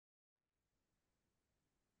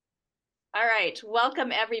All right,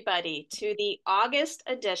 welcome everybody to the August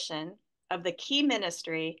edition of the Key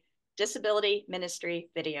Ministry Disability Ministry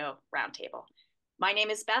Video Roundtable. My name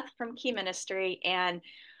is Beth from Key Ministry, and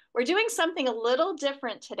we're doing something a little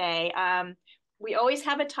different today. We always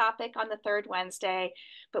have a topic on the third Wednesday,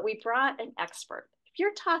 but we brought an expert. If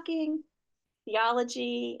you're talking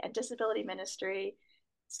theology and disability ministry,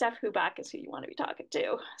 Steph Hubach is who you want to be talking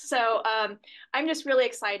to. So I'm just really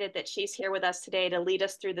excited that she's here with us today to lead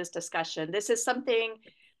us through this discussion. This is something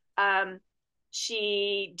um,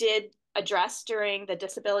 she did address during the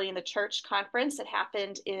Disability in the Church conference that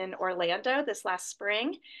happened in Orlando this last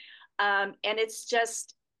spring. And it's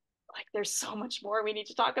just like there's so much more we need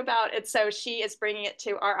to talk about. And so she is bringing it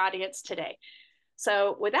to our audience today.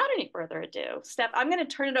 So without any further ado, Steph, I'm going to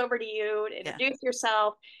turn it over to you to Yeah. introduce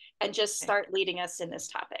yourself and just Okay. start leading us in this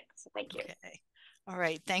topic. So thank you. Okay. All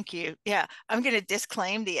right. Thank you. Yeah. I'm going to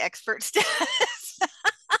disclaim the expert status,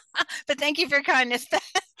 but thank you for your kindness.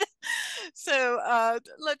 So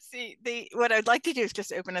let's see. What I'd like to do is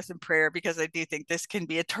just open us in prayer because I do think this can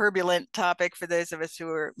be a turbulent topic for those of us who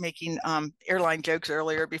were making airline jokes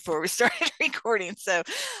earlier before we started recording. So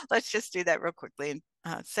let's just do that real quickly.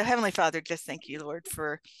 So Heavenly Father, just thank you, Lord,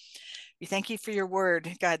 we thank you for your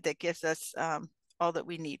word, God, that gives us all that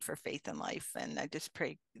we need for faith and life. And I just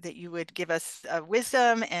pray that you would give us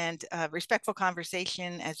wisdom and respectful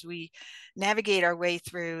conversation as we navigate our way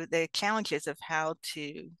through the challenges of how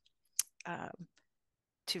um,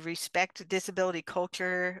 to respect disability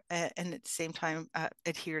culture and at the same time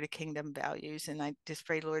adhere to kingdom values. And I just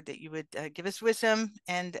pray, Lord, that you would give us wisdom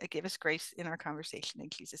and give us grace in our conversation. In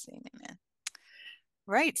Jesus' name, amen.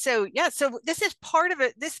 Right. So yeah. So this is part of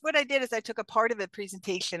it. This what I did is I took a part of a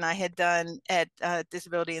presentation I had done at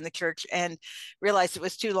Disability in the Church and realized it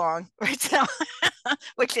was too long. Right. So,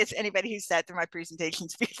 which is anybody who's sat through my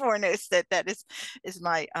presentations before knows that is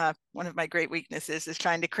my one of my great weaknesses is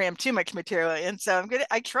trying to cram too much material in. So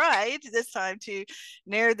I tried this time to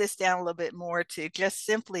narrow this down a little bit more to just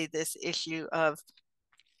simply this issue of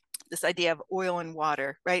this idea of oil and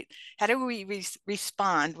water, right? How do we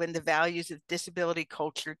respond when the values of disability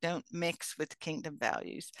culture don't mix with kingdom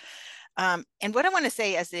values? And what I want to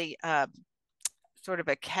say as a sort of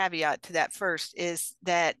a caveat to that first is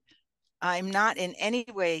that I'm not in any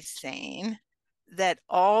way saying that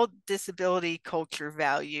all disability culture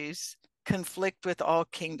values conflict with all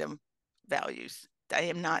kingdom values. I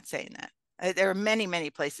am not saying that. There are many,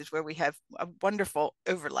 many places where we have a wonderful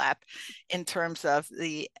overlap in terms of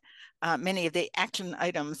the many of the action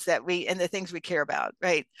items that we and the things we care about,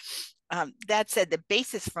 right? That said, the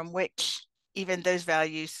basis from which even those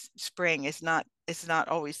values spring is not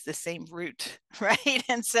always the same root, right?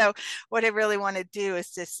 And so what I really want to do is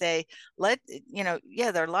to say,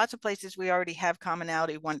 yeah, there are lots of places we already have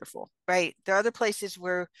commonality, wonderful, right? There are other places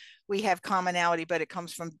where we have commonality, but it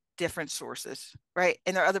comes from different sources, right?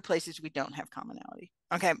 And there are other places we don't have commonality.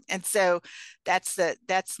 Okay. And so that's the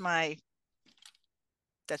that's my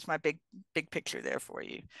big picture there for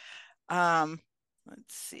you. Um,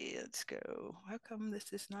 let's see, let's go. How come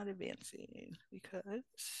this is not advancing? Because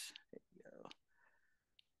there you go.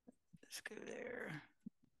 Let's go there.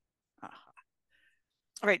 Ah.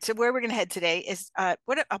 All right, so where we're going to head today is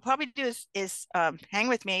what I'll probably do is hang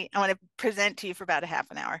with me. I want to present to you for about a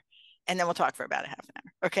half an hour, and then we'll talk for about a half an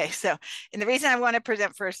hour. Okay, so and the reason I want to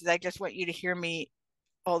present first is I just want you to hear me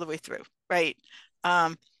all the way through, right?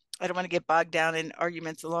 I don't want to get bogged down in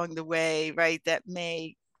arguments along the way, right? That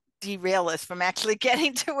may derail us from actually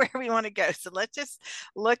getting to where we want to go. So let's just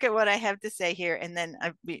look at what I have to say here, and then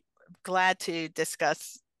I'd be glad to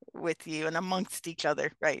discuss with you and amongst each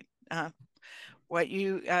other, right? What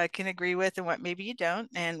you can agree with and what maybe you don't,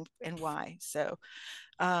 and why. So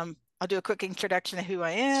I'll do a quick introduction of who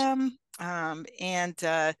I am, and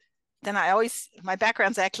then my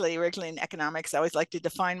background's actually originally in economics. I always like to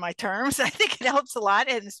define my terms. I think it helps a lot,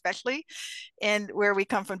 and especially in where we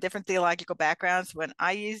come from different theological backgrounds. When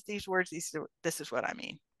I use these words, this is what I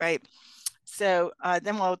mean, right? So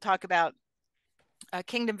then we'll talk about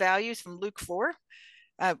kingdom values from Luke 4.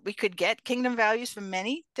 We could get kingdom values from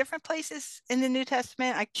many different places in the New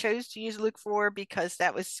Testament. I chose to use Luke 4 because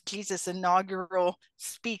that was Jesus' inaugural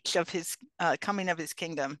speech of his coming of his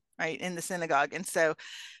kingdom, right, in the synagogue. And so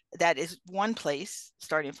that is one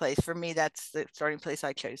starting place. For me, that's the starting place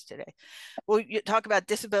I chose today. We'll talk about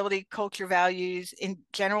disability culture values in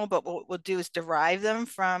general, but what we'll do is derive them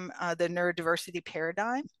from the neurodiversity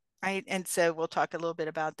paradigm, right? And so we'll talk a little bit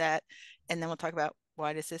about that, and then we'll talk about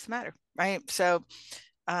why does this matter, right? So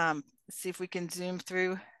let's see if we can zoom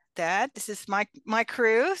through that. This is my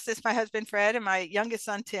crew. This is my husband Fred and my youngest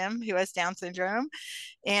son Tim, who has Down syndrome,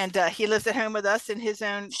 and he lives at home with us in his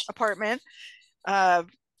own apartment. Uh,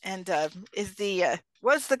 and is the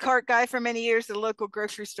was the cart guy for many years at a local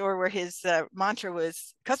grocery store, where his mantra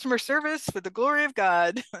was customer service for the glory of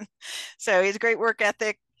God. So he's a great work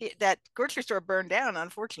ethic. That grocery store burned down,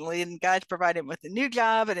 unfortunately, and God provided him with a new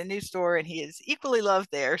job at a new store, and he is equally loved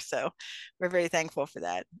there. So we're very thankful for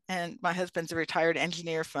that. And my husband's a retired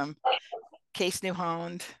engineer from Case, New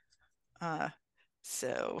Holland.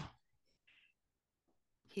 So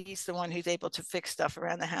he's the one who's able to fix stuff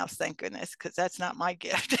around the house, thank goodness, because that's not my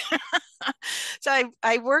gift. So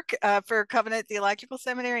I work for Covenant Theological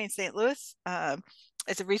Seminary in St. Louis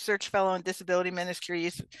as a research fellow in Disability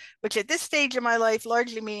Ministries, which at this stage of my life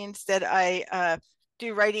largely means that I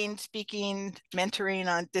do writing, speaking, mentoring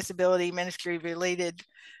on disability ministry related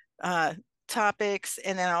topics,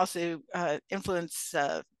 and then also influence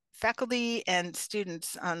faculty and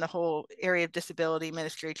students on the whole area of disability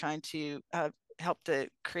ministry, trying to help to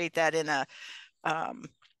create that in a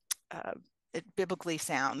biblically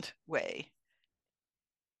sound way.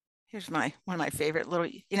 Here's one of my favorite little,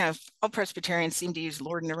 all Presbyterians seem to use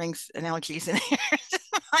Lord of the Rings analogies in here.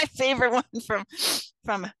 My favorite one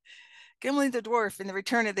from Gimli the dwarf in The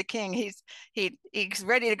Return of the King. He's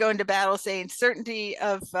ready to go into battle, saying certainty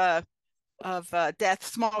of death,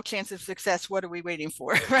 small chance of success. What are we waiting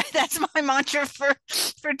for? Right. That's my mantra for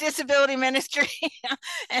disability ministry,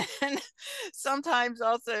 and sometimes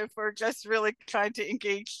also for just really trying to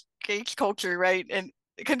engage culture, right, and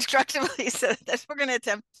constructively. So that's what we're going to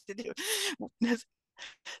attempt to do.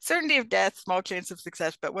 Certainty of death, small chance of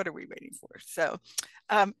success, but what are we waiting for? So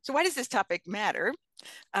why does this topic matter?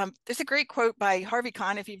 There's a great quote by Harvey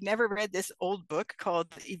Kahn. If you've never read this old book called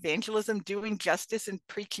Evangelism, Doing Justice and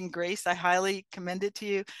Preaching Grace, I highly commend it to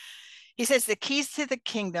you. He says, the keys to the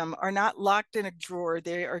kingdom are not locked in a drawer.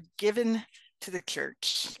 They are given to the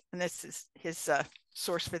church. And this is his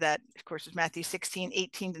source for that, of course, is Matthew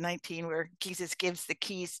 16:18-19, where Jesus gives the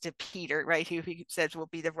keys to Peter, right, who he says will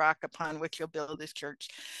be the rock upon which he'll build his church.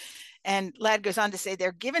 And Ladd goes on to say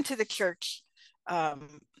they're given to the church.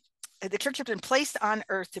 The church has been placed on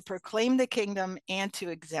earth to proclaim the kingdom and to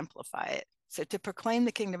exemplify it. So to proclaim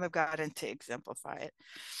the kingdom of God and to exemplify it.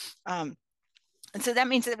 And so that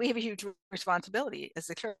means that we have a huge responsibility as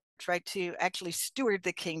the church, right, to actually steward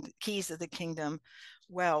the keys of the kingdom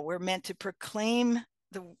well. We're meant to proclaim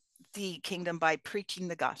the kingdom by preaching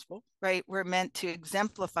the gospel, right? We're meant to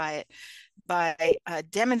exemplify it by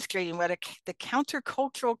demonstrating what the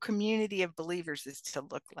countercultural community of believers is to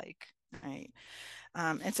look like, right?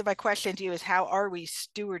 And so my question to you is, how are we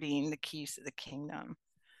stewarding the keys of the kingdom?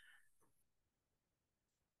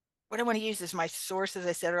 What I want to use as my source, as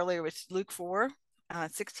I said earlier, was Luke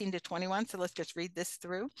 4:16-21. So let's just read this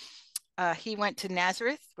through. He went to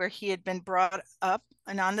Nazareth, where he had been brought up,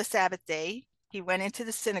 and on the Sabbath day, he went into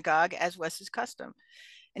the synagogue, as was his custom.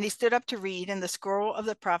 And he stood up to read, and the scroll of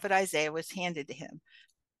the prophet Isaiah was handed to him.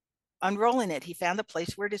 Unrolling it, he found the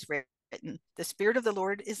place where it is written, "The Spirit of the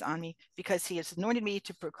Lord is on me, because he has anointed me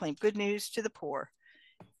to proclaim good news to the poor."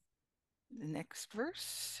 The next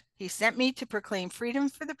verse, he sent me to proclaim freedom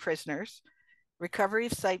for the prisoners, recovery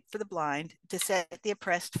of sight for the blind, to set the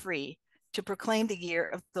oppressed free, to proclaim the year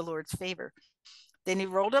of the Lord's favor. Then he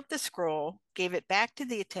rolled up the scroll, gave it back to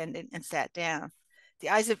the attendant, and sat down. The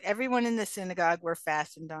eyes of everyone in the synagogue were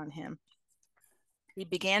fastened on him. He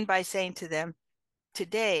began by saying to them,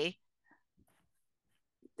 "Today,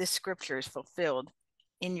 this scripture is fulfilled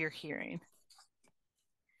in your hearing."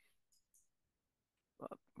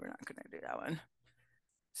 Well, we're not going to do that one.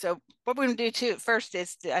 So what we're going to do first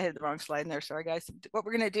is, I had the wrong slide in there, sorry guys. What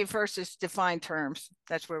we're going to do first is define terms.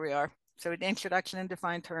 That's where we are. So an introduction and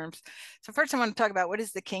define terms. So first I want to talk about what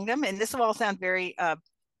is the kingdom, and this will all sound very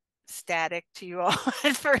static to you all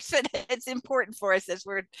at first, but it's important for us as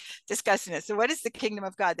we're discussing it. So what is the kingdom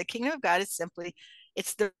of God? The kingdom of God is simply,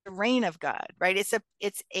 it's the reign of God, right? It's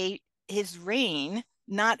his reign,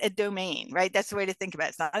 not a domain, right? That's the way to think about it.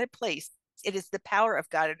 It's not a place. It is the power of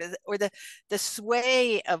God, or the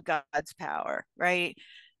sway of God's power, right?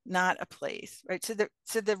 Not a place, right? So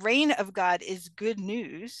the reign of God is good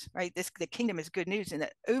news, right? The kingdom is good news, and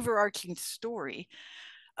the overarching story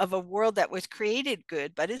of a world that was created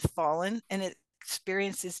good but is fallen, and it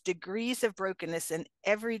experiences degrees of brokenness in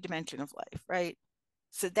every dimension of life, right?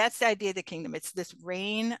 So that's the idea of the kingdom. It's this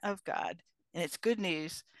reign of God, and it's good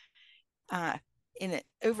news in an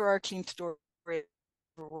overarching story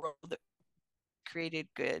of a world that created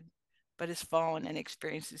good but is fallen and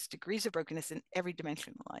experiences degrees of brokenness in every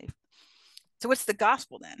dimension of life. So what's the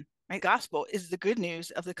gospel then, right? Gospel is the good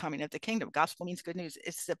news of the coming of the kingdom. Gospel means good news.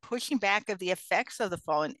 It's the pushing back of the effects of the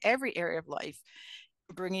fall in every area of life,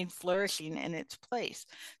 bringing flourishing in its place.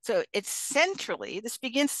 So it's centrally, this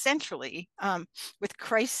begins centrally with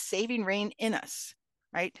Christ's saving reign in us,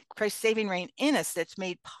 right? Christ's saving reign in us that's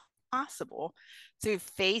made possible through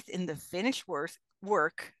faith in the finished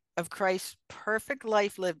work of Christ's perfect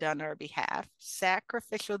life lived on our behalf,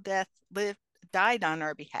 sacrificial death died on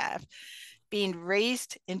our behalf, being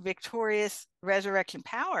raised in victorious resurrection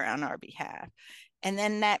power on our behalf. And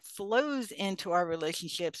then that flows into our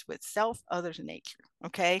relationships with self, others, and nature.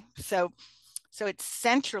 Okay. So it's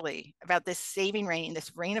centrally about this saving reign,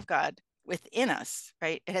 this reign of God within us,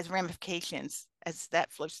 right? It has ramifications as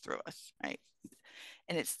that flows through us, right?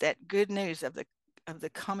 And it's that good news of the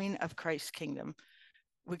coming of Christ's kingdom,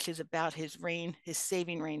 which is about his reign, his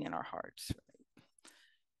saving reign in our hearts.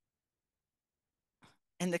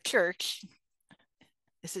 And the church,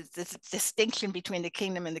 this is this distinction between the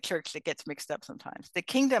kingdom and the church that gets mixed up sometimes. The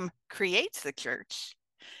kingdom creates the church.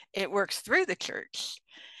 It works through the church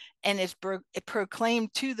and is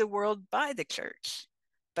proclaimed to the world by the church.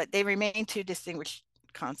 But they remain two distinguished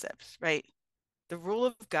concepts, right? The rule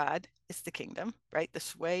of God is the kingdom, right? The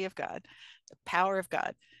sway of God, the power of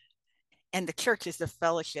God. And the church is the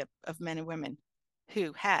fellowship of men and women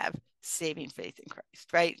who have saving faith in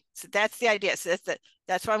Christ, right? So that's the idea. So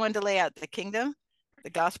that's why I wanted to lay out the kingdom, the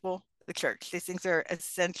gospel, the church. These things are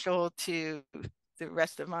essential to the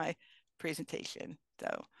rest of my presentation.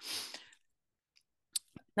 So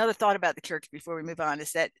another thought about the church before we move on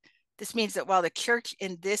is that this means that while the church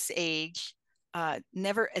in this age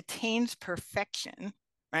never attains perfection,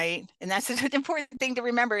 right? And that's an important thing to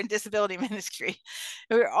remember in disability ministry.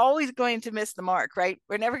 We're always going to miss the mark, right?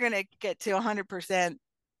 We're never going to get to 100%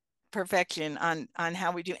 perfection on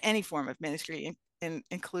how we do any form of ministry,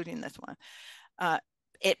 including this one.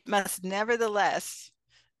 It must nevertheless,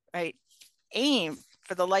 right, aim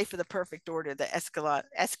for the life of the perfect order, the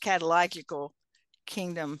eschatological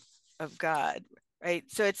kingdom of God, right?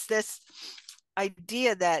 So it's this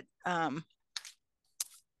idea that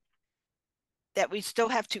that we still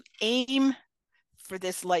have to aim for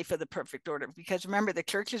this life of the perfect order, because remember, the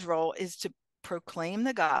church's role is to proclaim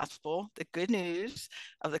the gospel, the good news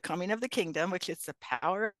of the coming of the kingdom, which is the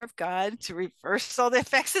power of God to reverse all the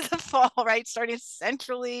effects of the fall, right? Starting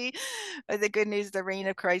centrally with the good news, the reign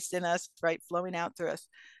of Christ in us, right? Flowing out through us.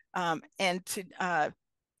 And to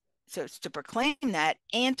so it's to proclaim that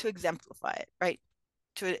and to exemplify it, right?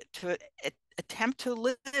 To attempt to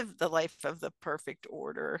live the life of the perfect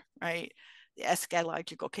order, right? The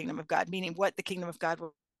eschatological kingdom of God, meaning what the kingdom of God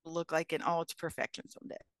will look like in all its perfection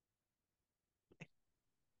someday.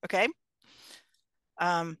 Okay.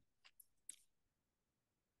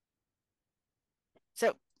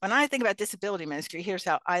 So when I think about disability ministry, here's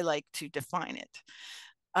how I like to define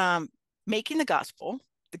it. Making the gospel,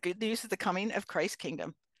 the good news of the coming of Christ's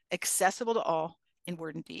kingdom, accessible to all in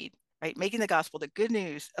word and deed, right? Making the gospel, the good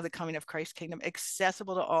news of the coming of Christ's kingdom,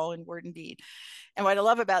 accessible to all in word and deed. And what I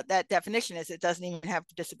love about that definition is it doesn't even have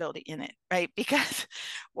disability in it, right? Because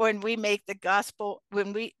when we make the gospel,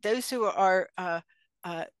 those who are,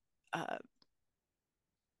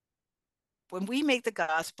 when we make the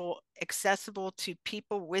gospel accessible to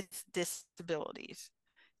people with disabilities,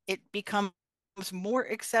 it becomes more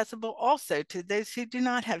accessible also to those who do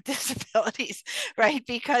not have disabilities, right?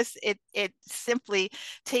 Because it simply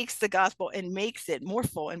takes the gospel and makes it more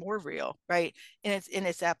full and more real, right? In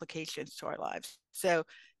its applications to our lives. So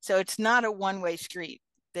it's not a one-way street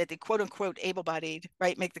that the quote unquote able-bodied,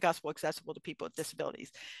 right, make the gospel accessible to people with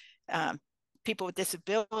disabilities. People with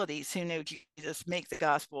disabilities who know Jesus make the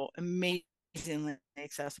gospel amazingly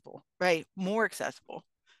accessible, right? More accessible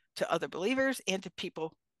to other believers and to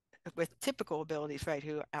people with typical abilities, right,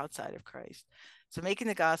 who are outside of Christ. So making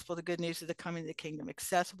the gospel, the good news of the coming of the kingdom,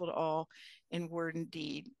 accessible to all in word and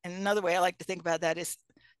deed. And another way I like to think about that is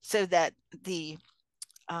so that the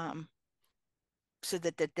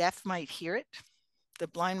deaf might hear it, the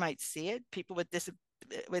blind might see it, people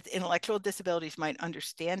with intellectual disabilities might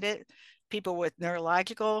understand it, people with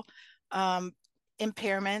neurological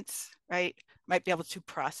impairments, right, might be able to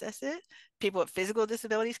process it. People with physical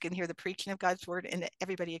disabilities can hear the preaching of God's word, and that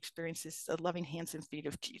everybody experiences the loving hands and feet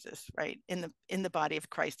of Jesus, right, in the body of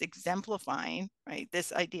Christ, exemplifying, right,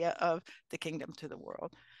 this idea of the kingdom to the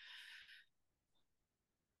world.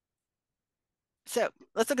 So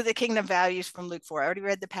let's look at the kingdom values from Luke 4. I already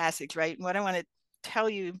read the passage, right? And what I want to tell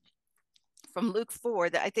you from Luke 4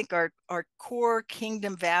 that I think are core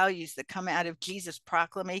kingdom values that come out of Jesus'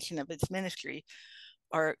 proclamation of his ministry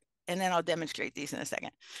are, and then I'll demonstrate these in a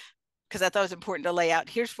second, because I thought it was important to lay out.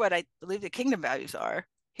 Here's what I believe the kingdom values are.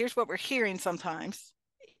 here's what we're hearing sometimes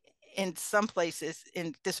in some places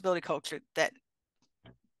in disability culture that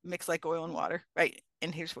mix like oil and water, right?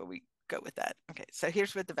 And here's where we go with that. Okay, so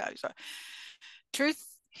here's what the values are: truth,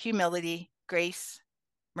 humility, grace,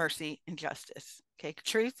 mercy, and justice. Okay,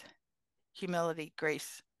 truth, humility,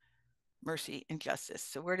 grace, mercy, and justice.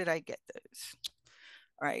 So where did I get those?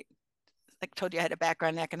 All right, like I told you, I had a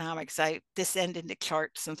background in economics. I descend into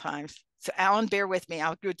charts sometimes. So Alan, bear with me.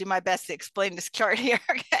 I'll do my best to explain this chart here.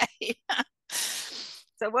 Okay.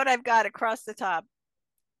 So what I've got across the top,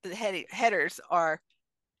 the headers are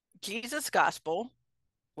Jesus gospel.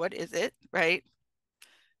 What is it, right?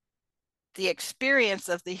 The experience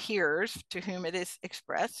of the hearers to whom it is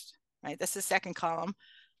expressed, right? That's the second column.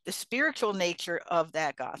 The spiritual nature of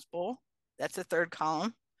that gospel. That's the third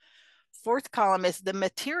column. Fourth column is the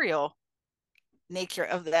material nature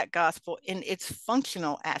of that gospel in its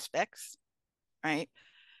functional aspects, right?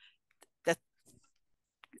 The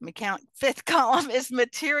let me count. Fifth column is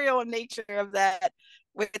material nature of that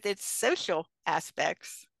with its social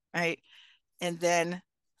aspects, right? And then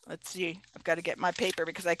let's see, I've got to get my paper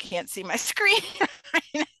because I can't see my screen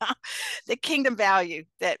right now. The kingdom value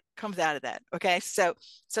that comes out of that. Okay, so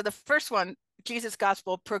the first one, Jesus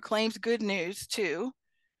gospel proclaims good news to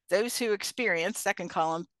those who experience, second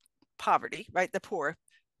column, poverty, right? The poor.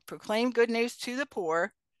 Proclaim good news to the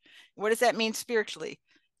poor. What does that mean spiritually?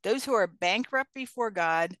 Those who are bankrupt before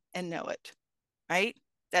God and know it, right?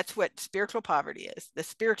 That's what spiritual poverty is, the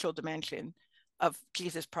spiritual dimension of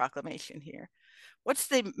Jesus' proclamation here. What's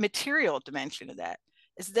the material dimension of that?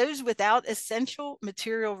 It's those without essential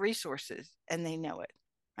material resources and they know it,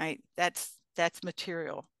 right? That's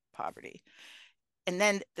material poverty. And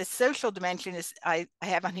then the social dimension is, I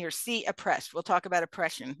have on here, see oppressed. We'll talk about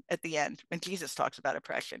oppression at the end when Jesus talks about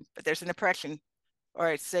oppression, but there's an oppression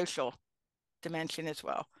or a social dimension as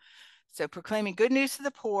well. So proclaiming good news to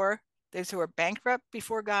the poor, those who are bankrupt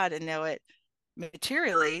before God and know it.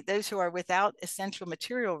 Materially, those who are without essential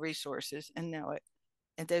material resources and know it.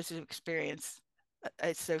 And those who experience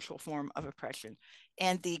a social form of oppression.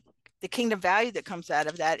 And the kingdom value that comes out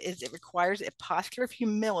of that is it requires a posture of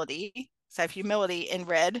humility. So I have humility in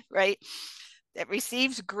red, right? That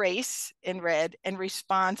receives grace in red and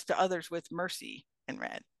responds to others with mercy in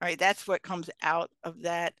red, right? That's what comes out of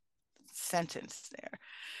that sentence there.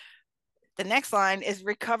 The next line is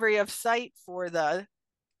recovery of sight for the,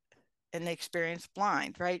 and the experience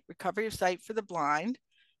blind, right? Recovery of sight for the blind.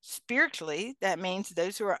 Spiritually, that means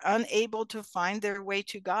those who are unable to find their way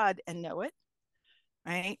to God and know it,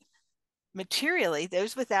 right? Materially,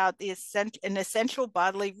 those without an essential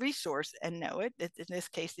bodily resource and know it. In this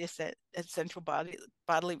case, the essential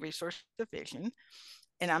bodily resource of vision.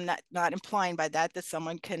 And I'm not implying by that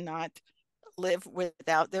someone cannot live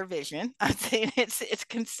without their vision. I'm saying it's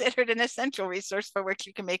considered an essential resource for which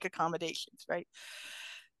you can make accommodations, right?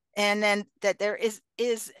 And then that there is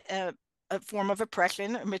a form of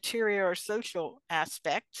oppression, a material or social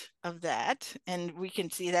aspect of that. And we can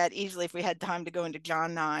see that easily if we had time to go into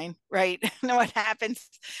John 9, right? Know what happens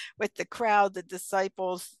with the crowd, the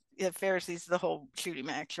disciples, the Pharisees, the whole shooting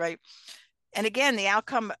match, right? And again, the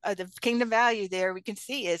outcome of the kingdom value there we can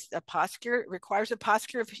see is a posture, requires a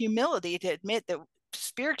posture of humility to admit that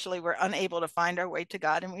spiritually we're unable to find our way to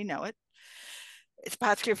God and we know it. It's a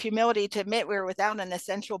posture of humility to admit we're without an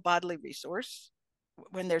essential bodily resource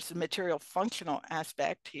when there's a material functional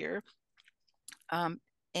aspect here.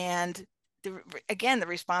 And again, the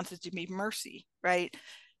response is to be mercy, right?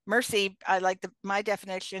 Mercy, I like my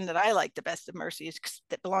definition that I like the best of mercy is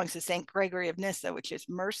that belongs to St. Gregory of Nyssa, which is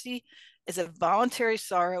mercy is a voluntary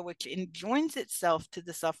sorrow which enjoins itself to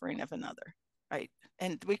the suffering of another, right?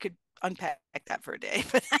 And we could unpack that for a day,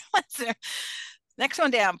 but next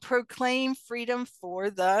one down, proclaim freedom for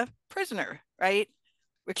the prisoner, right?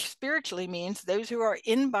 Which spiritually means those who are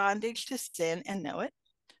in bondage to sin and know it,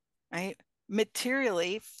 right?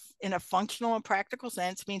 Materially, in a functional and practical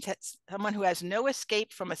sense, means that someone who has no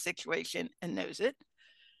escape from a situation and knows it,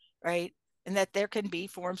 right? And that there can be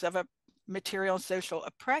forms of a material and social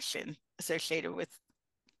oppression associated with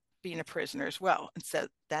being a prisoner as well. And so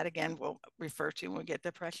that again we'll refer to when we get to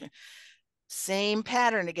oppression. Same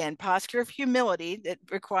pattern again, posture of humility that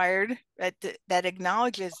required that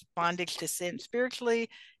acknowledges bondage to sin spiritually,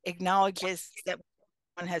 acknowledges that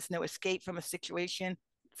one has no escape from a situation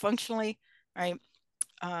functionally, right?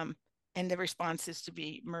 And the response is to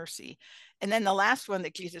be mercy. And then the last one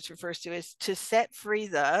that Jesus refers to is to set free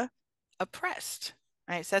the oppressed,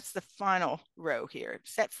 right? So that's the final row here.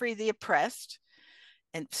 Set free the oppressed,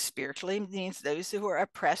 and spiritually means those who are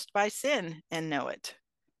oppressed by sin and know it,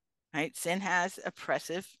 right? Sin has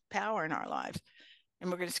oppressive power in our lives. And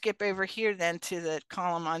we're going to skip over here then to the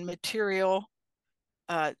column on material,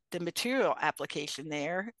 the material application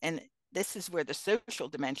there. And this is where the social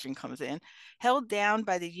dimension comes in, held down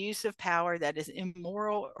by the use of power that is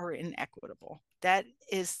immoral or inequitable. That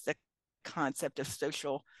is the concept of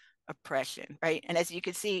social oppression, right? And as you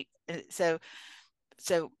can see, so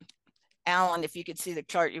Alan, if you could see the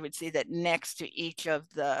chart, you would see that next to each of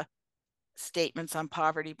the statements on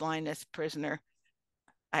poverty, blindness, prisoner,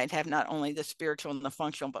 I'd have not only the spiritual and the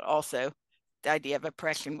functional, but also the idea of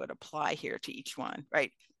oppression would apply here to each one,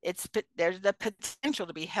 right? There's the potential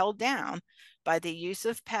to be held down by the use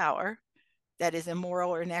of power that is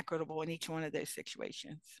immoral or inequitable in each one of those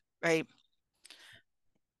situations, right?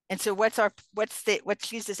 And so what's what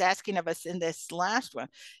Jesus asking of us in this last one?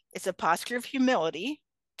 It's a posture of humility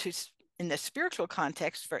to, in the spiritual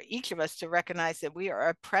context, for each of us to recognize that we are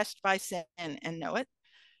oppressed by sin and know it,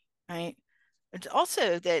 right? It's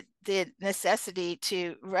also that the necessity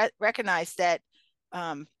to recognize that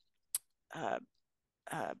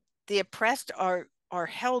the oppressed are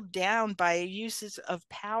held down by uses of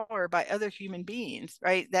power by other human beings,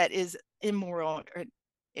 right? That is immoral or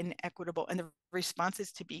inequitable, and the response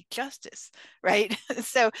is to be justice, right?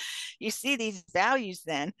 So you see these values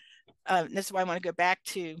then. This is why I want to go back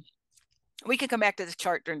to, we can come back to this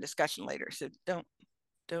chart during discussion later, so don't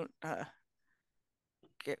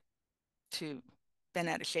get too bent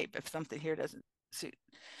out of shape if something here doesn't suit.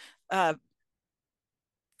 The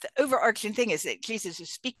overarching thing is that Jesus is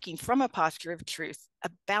speaking from a posture of truth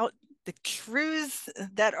about the truths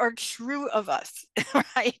that are true of us,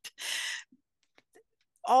 right?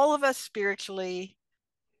 All of us spiritually,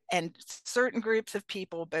 and certain groups of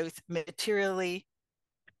people, both materially,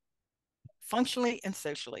 functionally, and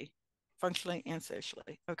socially,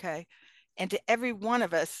 okay? And to every one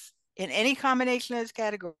of us, in any combination of those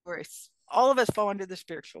categories, all of us fall under the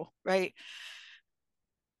spiritual, right?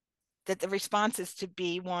 That the response is to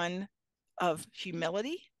be one of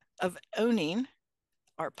humility, of owning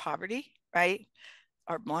our poverty, right?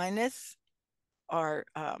 Our blindness, our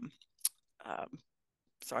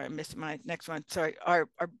sorry, I missed my next one. Sorry, our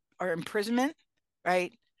imprisonment,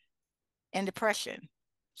 right? And depression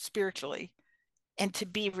spiritually, and to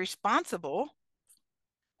be responsible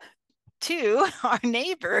to our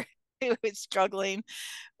neighbor who is struggling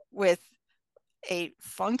with a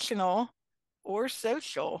functional or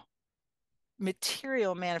social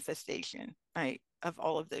material manifestation, right, of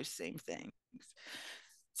all of those same things.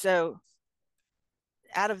 So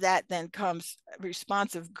out of that then comes a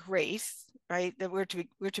response of grace, right? That we're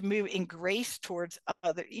to move in grace towards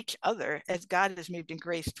each other as God has moved in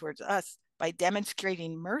grace towards us by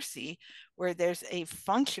demonstrating mercy where there's a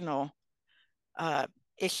functional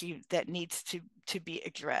issue that needs to be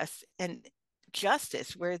addressed, and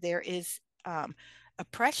justice where there is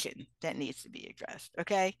oppression that needs to be addressed.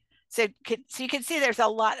 Okay, so you can see there's a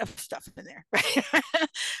lot of stuff in there, right?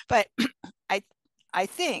 But I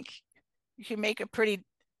think you can make a pretty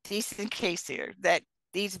decent case here that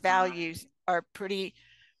these values are pretty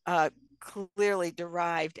clearly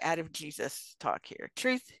derived out of Jesus' talk here: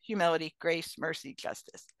 truth, humility, grace, mercy,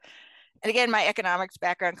 justice. And again, my economics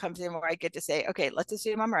background comes in where I get to say, okay, let's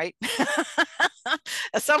assume I'm right.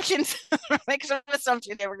 Assumptions, make some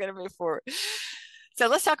assumption that we're going to move forward. So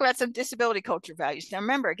let's talk about some disability culture values. Now,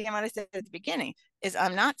 remember, again, what I said at the beginning is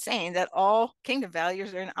I'm not saying that all kingdom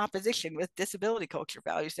values are in opposition with disability culture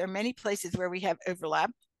values. There are many places where we have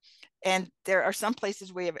overlap, and there are some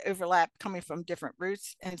places we have overlap coming from different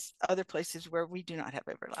roots, and other places where we do not have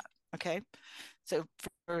overlap. Okay, so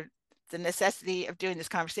for the necessity of doing this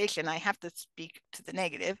conversation, I have to speak to the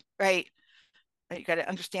negative, right? You got to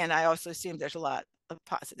understand, I also assume there's a lot of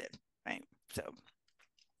positive, right? So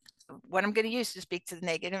what I'm going to use to speak to the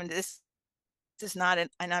negative, and this is not,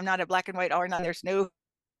 and I'm not a black and white or not, there's no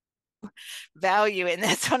value in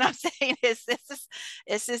this. What I'm saying is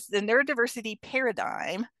this is the neurodiversity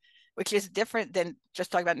paradigm, which is different than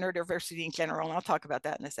just talking about neurodiversity in general, and I'll talk about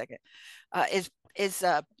that in a second, is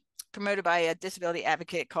promoted by a disability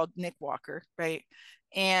advocate called Nick Walker, right?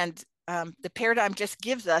 And the paradigm just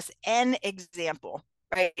gives us an example,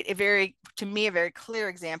 right? To me, a very clear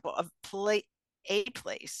example of a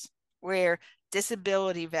place where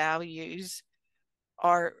disability values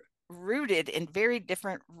are rooted in very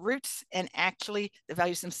different roots, and actually the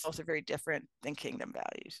values themselves are very different than kingdom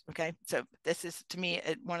values. Okay, so this is to me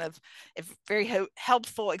one of a very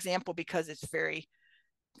helpful example because it's very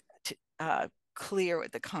clear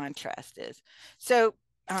what the contrast is. So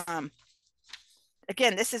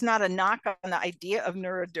again, this is not a knock on the idea of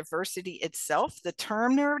neurodiversity itself. The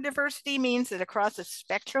term neurodiversity means that across a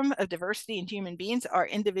spectrum of diversity in human beings, our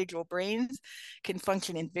individual brains can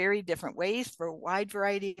function in very different ways for a wide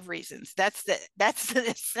variety of reasons. That's the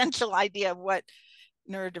essential idea of what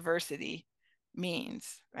neurodiversity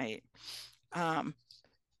means, right?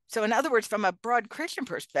 So in other words, from a broad Christian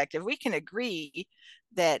perspective, we can agree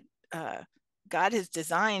that God has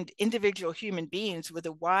designed individual human beings with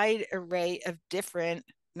a wide array of different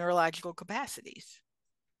neurological capacities,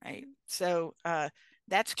 right? So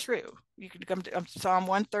that's true. You can come to Psalm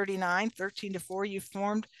 139, 13-4. You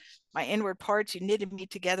formed my inward parts. You knitted me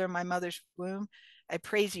together in my mother's womb. I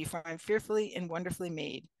praise you, for I'm fearfully and wonderfully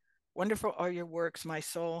made. Wonderful are your works. My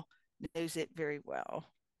soul knows it very well.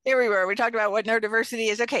 Here we were. We talked about what neurodiversity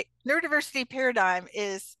is. Okay, neurodiversity paradigm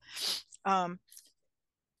is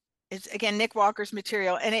again Nick Walker's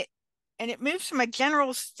material, and it moves from a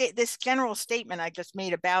general statement I just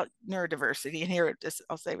made about neurodiversity, and here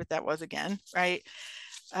I'll say what that was again, right?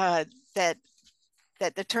 That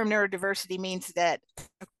the term neurodiversity means that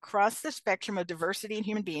across the spectrum of diversity in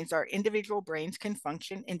human beings, our individual brains can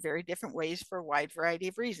function in very different ways for a wide variety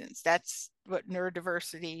of reasons. That's what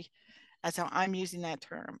neurodiversity. That's how I'm using that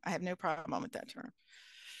term. I have no problem with that term.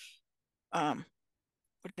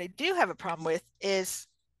 What they do have a problem with is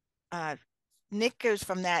Nick goes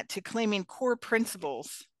from that to claiming core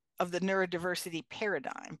principles of the neurodiversity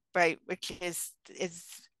paradigm, right? Which is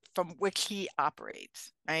from which he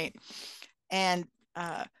operates, right? And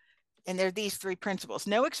there are these three principles: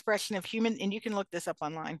 no expression of human, and you can look this up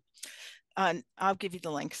online. I'll give you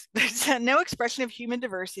the links. No expression of human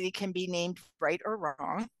diversity can be named right or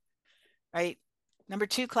wrong. Right. Number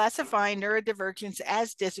two, classifying neurodivergence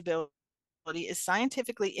as disability is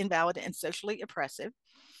scientifically invalid and socially oppressive.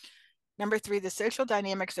 Number three, the social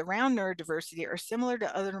dynamics around neurodiversity are similar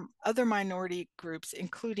to other minority groups,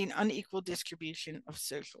 including unequal distribution of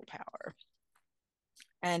social power.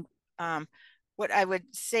 And what I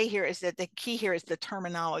would say here is that the key here is the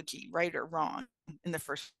terminology, right or wrong, in the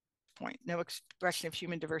first point. No expression of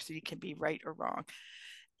human diversity can be right or wrong.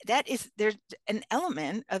 There's an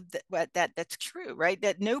element of that's true, right?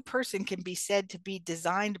 That no person can be said to be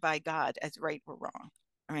designed by God as right or wrong,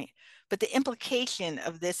 right? But the implication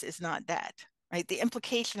of this is not that, right? The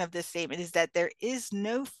implication of this statement is that there is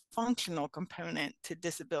no functional component to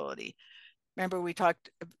disability. Remember, we talked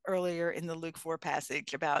earlier in the Luke 4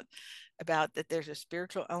 passage about that there's a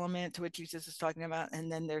spiritual element to what Jesus is talking about,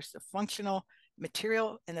 and then there's the functional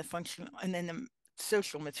material and then the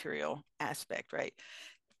social material aspect, right?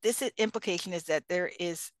 This implication is that there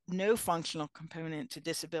is no functional component to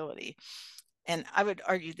disability. And I would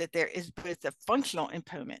argue that there is both a functional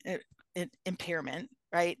impairment,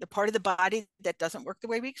 right? The part of the body that doesn't work the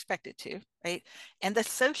way we expect it to, right? And the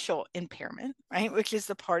social impairment, right? Which is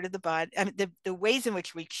the part of the body, I mean, the ways in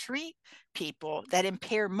which we treat people that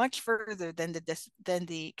impair much further than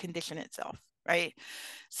the condition itself, right?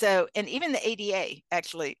 So, and even the ADA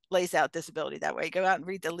actually lays out disability that way. Go out and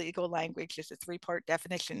read the legal language. It's a 3-part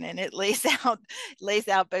definition, and it lays out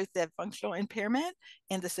both the functional impairment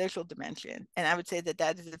and the social dimension. And I would say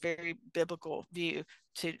that is a very biblical view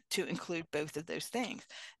to include both of those things.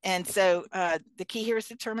 And so the key here is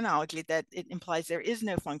the terminology, that it implies there is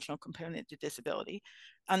no functional component to disability.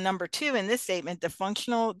 On number two in this statement, the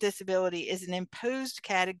functional disability is an imposed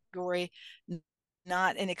category,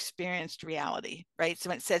 not an experienced reality, right? So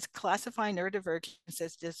when it says classifying neurodivergence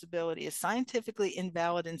as disability is scientifically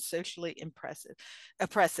invalid and socially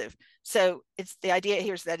oppressive. So it's the idea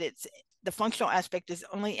here is that it's the functional aspect is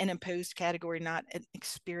only an imposed category, not an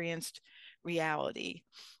experienced reality.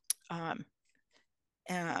 And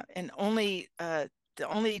only the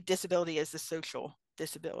only disability is the social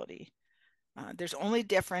disability. There's only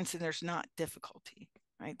difference and there's not difficulty,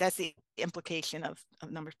 right? That's the implication of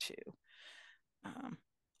number two.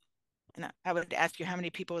 And I would ask you, how many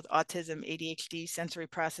people with autism, ADHD, sensory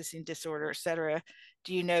processing disorder, et cetera,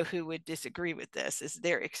 do you know who would disagree with this? Is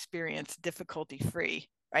their experience difficulty-free,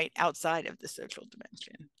 right, outside of the social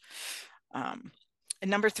dimension? And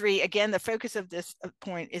number three, again, the focus of this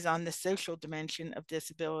point is on the social dimension of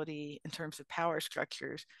disability in terms of power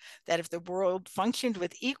structures, that if the world functioned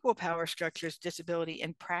with equal power structures, disability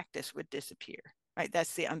in practice would disappear, right?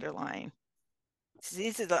 That's the underlying. So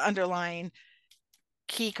these are the underlying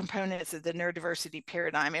key components of the neurodiversity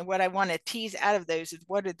paradigm. And what I want to tease out of those is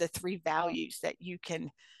what are the three values that you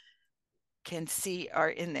can see are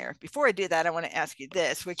in there. Before I do that, I want to ask you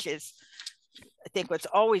this, which is, I think what's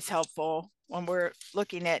always helpful when we're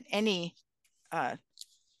looking at any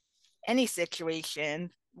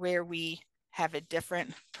situation where we have a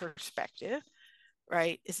different perspective,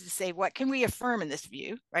 right, is to say, what can we affirm in this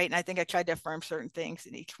view, right? And I think I tried to affirm certain things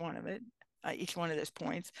in each one of those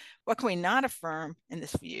points. What can we not affirm in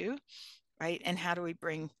this view, right? And how do we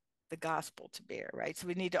bring the gospel to bear, right? So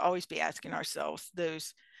we need to always be asking ourselves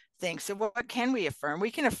those things. So what can we affirm?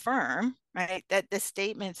 We can affirm, right, that the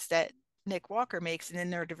statements that Nick Walker makes in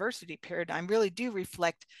the neurodiversity paradigm really do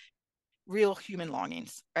reflect real human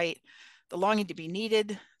longings, right? The longing to be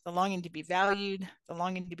needed, the longing to be valued, the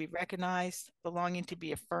longing to be recognized, the longing to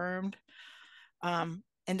be affirmed, and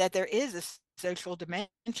that there is a social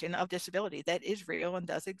dimension of disability that is real and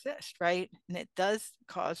does exist, right? And it does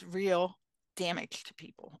cause real damage to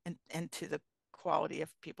people and to the quality of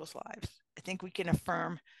people's lives. I think we can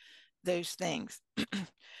affirm those things.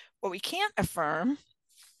 What we can't affirm,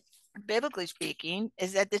 biblically speaking,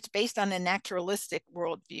 is that it's based on a naturalistic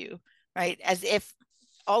worldview, right? As if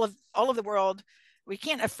all of the world, we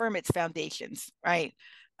can't affirm its foundations, right?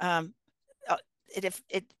 Um,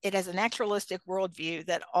 it has a naturalistic worldview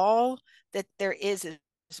that all that there is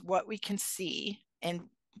what we can see, and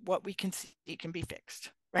what we can see can be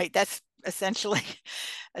fixed, right? That's essentially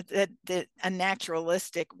a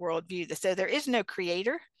naturalistic worldview. So there is no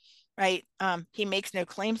creator, right? He makes no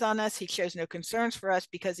claims on us. He shows no concerns for us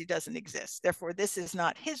because he doesn't exist. Therefore, this is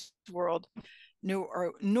not his world,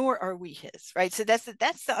 nor are we his, right? So that's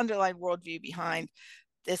the underlying worldview behind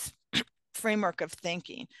this framework of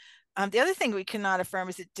thinking. The other thing we cannot affirm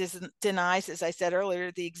is it denies, as I said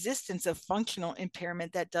earlier, the existence of functional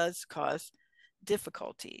impairment that does cause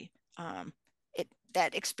difficulty.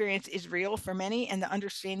 That experience is real for many, and the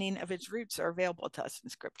understanding of its roots are available to us in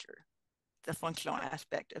Scripture, the functional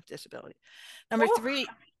aspect of disability. Number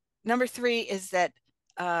three is that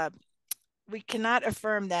we cannot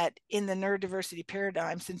affirm that in the neurodiversity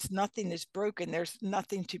paradigm, since nothing is broken, there's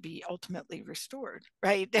nothing to be ultimately restored,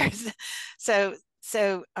 right? There's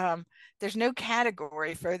no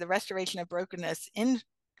category for the restoration of brokenness in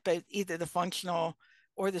both either the functional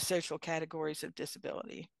or the social categories of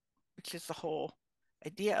disability, which is the whole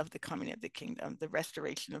idea of the coming of the kingdom, the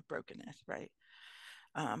restoration of brokenness, right?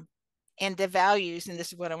 And the values, and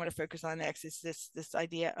this is what I want to focus on next, is this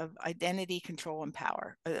idea of identity, control, and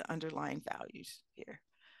power, underlying values here.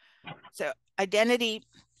 So identity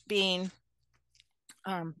being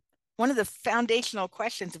one of the foundational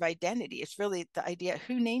questions of identity is really the idea,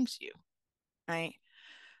 who names you, right?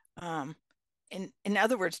 In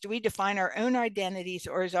other words, do we define our own identities,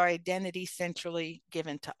 or is our identity centrally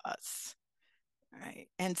given to us? Right.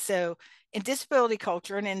 And so in disability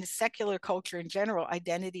culture and in secular culture in general,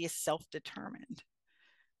 identity is self-determined.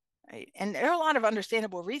 Right. And there are a lot of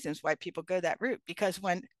understandable reasons why people go that route, because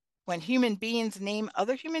when human beings name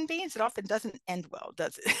other human beings, it often doesn't end well,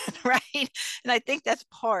 does it? Right. And I think that's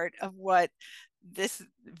part of what this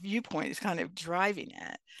viewpoint is kind of driving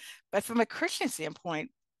at. But from a Christian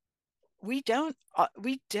standpoint, we don't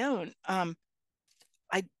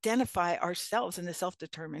identify ourselves in a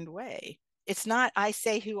self-determined way. It's not I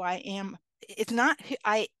say who I am. It's not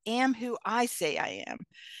I am who I say I am.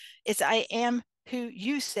 It's I am who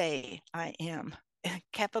you say I am.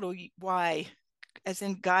 Capital Y, as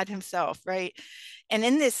in God himself, right? And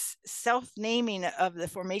in this self-naming of the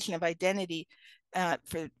formation of identity,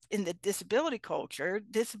 in the disability culture,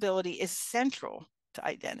 disability is central to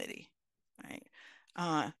identity,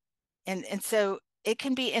 right? And so it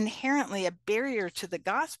can be inherently a barrier to the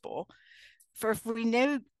gospel. For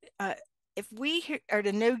if we are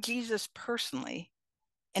to know Jesus personally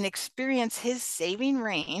and experience his saving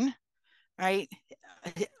reign, right,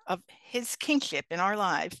 of his kingship in our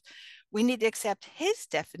lives, we need to accept his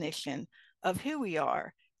definition of who we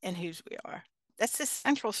are and whose we are. That's the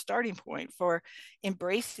central starting point for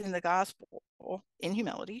embracing the gospel in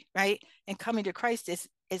humility, right? And coming to Christ is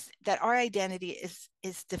that our identity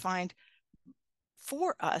is defined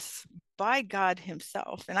for us by God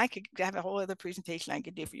himself. And I could have a whole other presentation I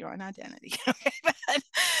could do for you on identity. Okay,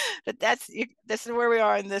 but that's where we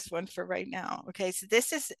are in this one for right now. Okay, so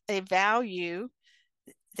this is a value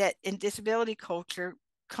that in disability culture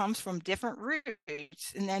comes from different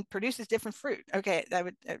roots and then produces different fruit. Okay, I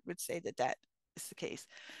would say that is the case.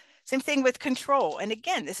 Same thing with control. And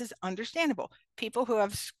again, this is understandable. People who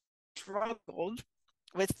have struggled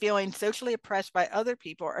with feeling socially oppressed by other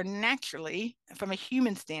people are naturally, from a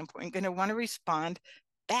human standpoint, going to want to respond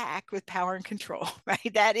back with power and control,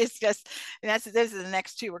 right? That is just, and those are the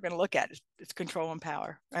next two we're going to look at. It's control and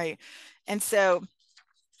power, right? And so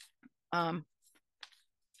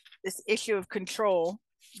this issue of control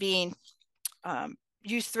being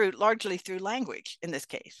used largely through language in this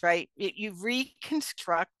case, right? You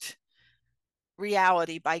reconstruct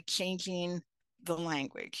reality by changing the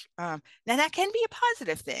language. Now that can be a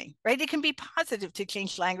positive thing, right? It can be positive to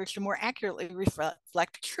change language to more accurately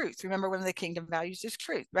reflect truth. Remember, one of the kingdom values is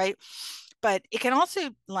truth, right? But it can also,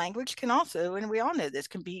 language can also, and we all know this,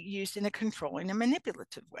 can be used in a controlling and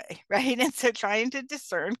manipulative way, right? And so trying to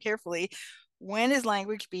discern carefully, when is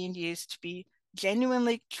language being used to be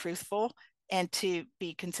genuinely truthful and to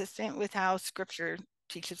be consistent with how Scripture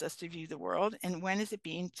teaches us to view the world, and when is it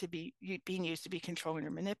being used to be controlling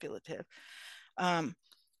or manipulative?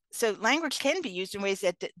 So language can be used in ways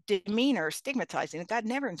that demean or stigmatizing, and God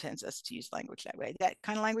never intends us to use language that way. That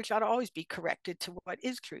kind of language ought to always be corrected to what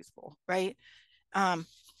is truthful, right? But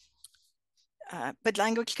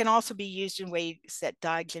language can also be used in ways that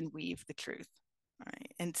dodge and weave the truth,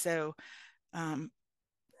 right? And so, and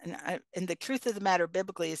the truth of the matter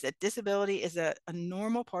biblically is that disability is a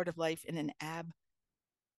normal part of life in an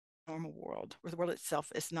abnormal world, where the world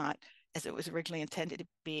itself is not as it was originally intended to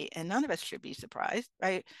be. And none of us should be surprised,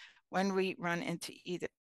 right, when we run into either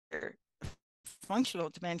functional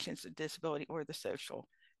dimensions of disability or the social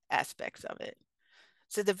aspects of it.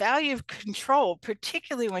 So the value of control,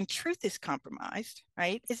 particularly when truth is compromised,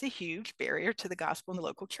 right, is a huge barrier to the gospel in the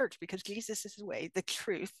local church, because Jesus is the way, the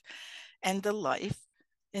truth, and the life.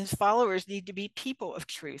 And his followers need to be people of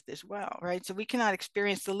truth as well, right? So we cannot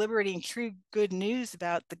experience the liberating, true good news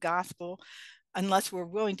about the gospel unless we're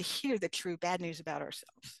willing to hear the true bad news about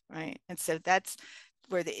ourselves, right? And so that's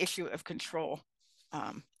where the issue of control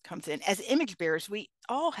comes in. As image bearers, we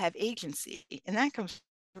all have agency, and that comes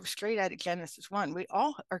straight out of Genesis 1. We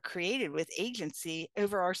all are created with agency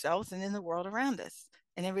over ourselves and in the world around us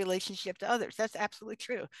and in relationship to others. That's absolutely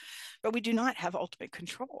true. But we do not have ultimate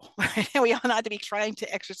control, right? We ought not to be trying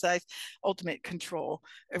to exercise ultimate control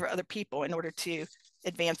over other people in order to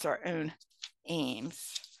advance our own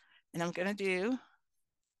aims. And I'm going to do,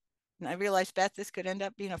 and I realize, Beth, this could end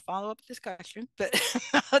up being a follow-up discussion, but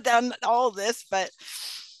down all of this, but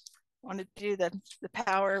I want to do the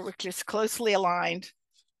power, which is closely aligned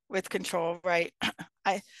with control, right?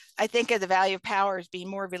 I think of the value of power as being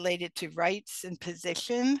more related to rights and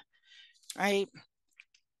position, right?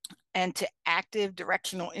 And to active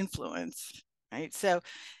directional influence, right? So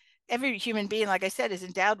every human being, like I said, is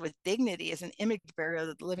endowed with dignity as an image bearer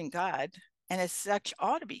of the living God, and as such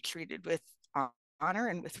ought to be treated with honor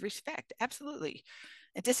and with respect. Absolutely.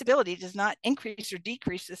 And disability does not increase or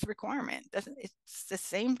decrease this requirement. It's the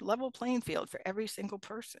same level playing field for every single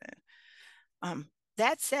person.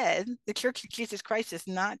 That said, the Church of Jesus Christ is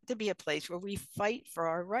not to be a place where we fight for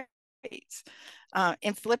our rights.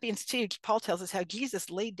 In Philippians 2, Paul tells us how Jesus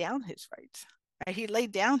laid down his rights. Right? He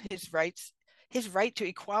laid down his rights, his right to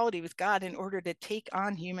equality with God, in order to take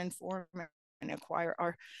on human form and acquire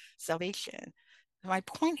our salvation. My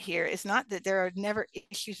point here is not that there are never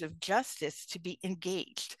issues of justice to be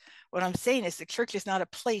engaged. What I'm saying is the church is not a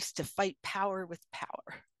place to fight power with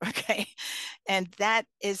power, okay? And that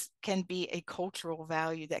can be a cultural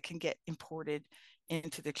value that can get imported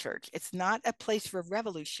into the church. It's not a place for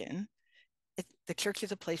revolution. The church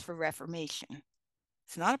is a place for reformation.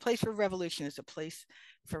 It's not a place for revolution, it's a place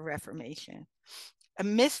for reformation. A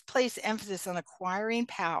misplaced emphasis on acquiring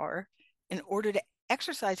power in order to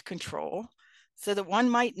exercise control so that one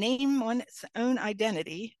might name one's own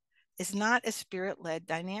identity is not a spirit-led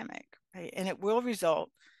dynamic, right? And it will result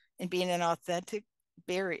in being an authentic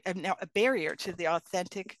a barrier to the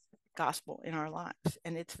authentic gospel in our lives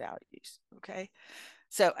and its values, okay?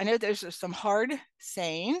 So I know those are some hard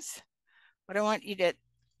sayings, but I want you to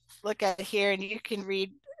look at here, and you can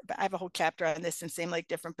read, I have a whole chapter on this in Same Lake,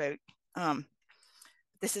 Different Boat.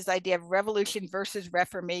 This is the idea of revolution versus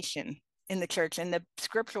reformation in the church, and the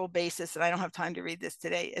scriptural basis, and I don't have time to read this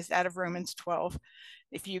today, is out of Romans 12.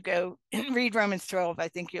 If you go and read Romans 12, I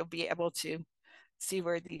think you'll be able to see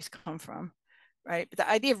where these come from, right? But the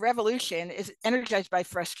idea of revolution is energized by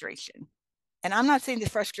frustration. And I'm not saying the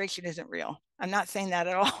frustration isn't real. I'm not saying that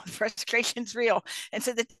at all. Frustration's real. And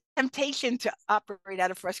so the temptation to operate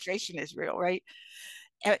out of frustration is real, right?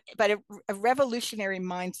 But a revolutionary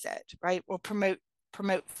mindset, right, will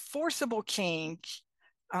promote forcible change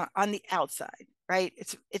on the outside, right?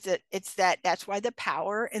 That's why the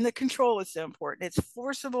power and the control is so important. It's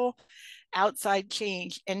forcible outside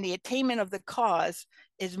change, and the attainment of the cause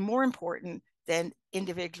is more important than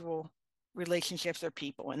individual relationships or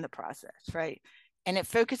people in the process, right? And it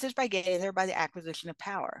focuses by getting there by the acquisition of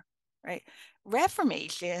power, right?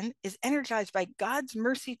 Reformation is energized by God's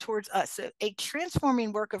mercy towards us. So a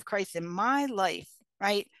transforming work of Christ in my life,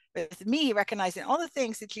 right? With me recognizing all the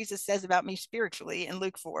things that Jesus says about me spiritually in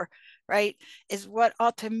Luke 4, right, is what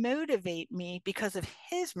ought to motivate me because of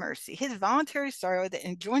his mercy, his voluntary sorrow that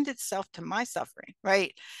enjoined itself to my suffering,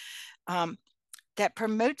 right? that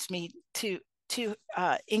promotes me to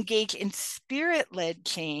engage in spirit-led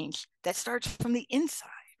change that starts from the inside,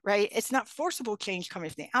 right? It's not forcible change coming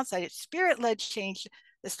from the outside. It's spirit-led change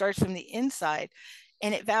that starts from the inside,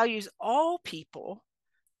 and it values all people,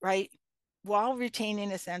 right, while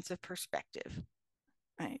retaining a sense of perspective,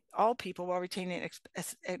 right? All people while retaining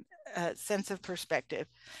a sense of perspective.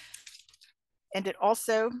 And it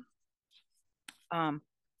also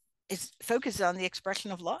is focused on the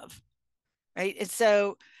expression of love, right? And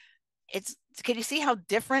so can you see how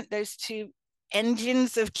different those two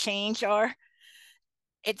engines of change are?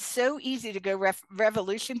 It's so easy to go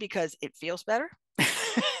revolution because it feels better.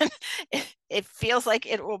 It feels like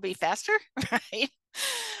it will be faster, right?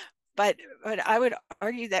 But I would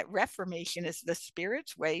argue that reformation is the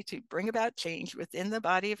Spirit's way to bring about change within the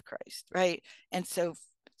body of Christ, right? And so,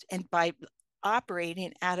 and by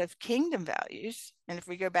operating out of kingdom values, and if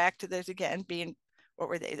we go back to those again, being, what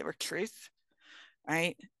were they? They were truth,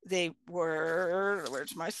 right? They were,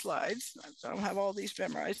 where's my slides? I don't have all these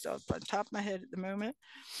memorized off the top of my head at the moment.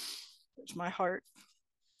 There's my heart.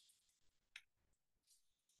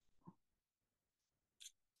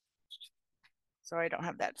 Sorry, I don't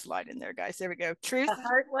have that slide in there, guys. There we go. Truth, The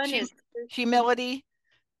hard one is humility,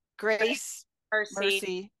 grace,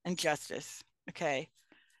 mercy, and justice. Okay.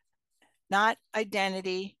 Not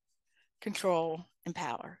identity, control, and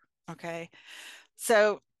power. Okay.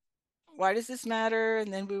 So why does this matter?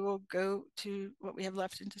 And then we will go to what we have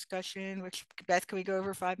left in discussion, which, Beth, can we go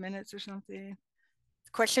over 5 minutes or something?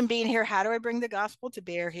 The question being here, how do I bring the gospel to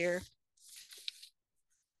bear here?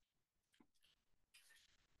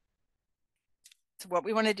 So what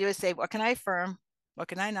we want to do is say, what can I affirm? What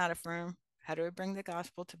can I not affirm? How do I bring the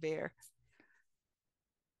gospel to bear?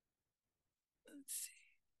 Let's see.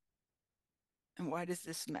 And why does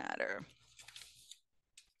this matter?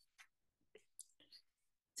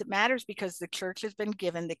 It matters because the church has been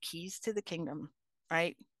given the keys to the kingdom,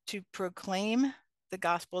 right? To proclaim the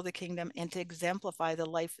gospel of the kingdom and to exemplify the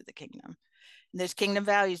life of the kingdom. And those kingdom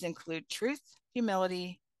values include truth,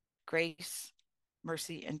 humility, grace,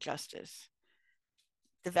 mercy, and justice.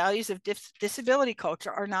 The values of disability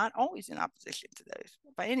culture are not always in opposition to those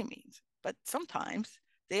by any means, but sometimes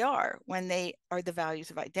they are when they are the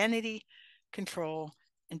values of identity, control,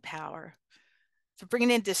 and power. So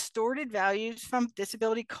bringing in distorted values from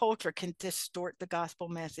disability culture can distort the gospel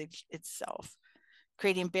message itself,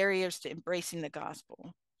 creating barriers to embracing the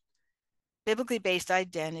gospel. Biblically based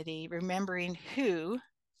identity, remembering who,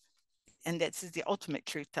 and this is the ultimate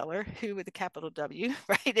truth teller, who with a capital W,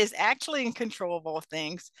 right, is actually in control of all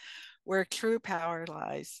things, where true power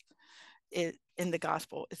lies in the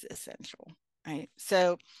gospel is essential, right?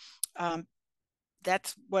 So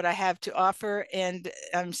that's what I have to offer. And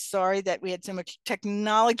I'm sorry that we had so much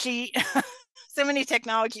technology, so many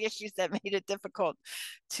technology issues that made it difficult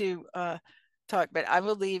to talk, but I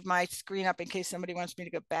will leave my screen up in case somebody wants me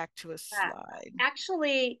to go back to a slide.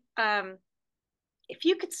 Actually, if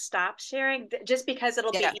you could stop sharing, just because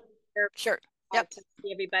it'll be easier sure. To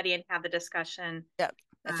see everybody and have the discussion. Yep,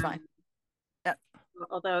 that's fine. Yep.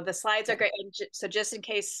 Although the slides are great. And so just in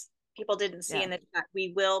case people didn't see in the chat,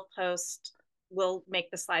 we will post, we'll make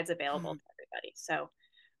the slides available to everybody. So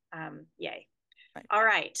yay. Right. All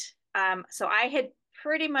right. So I had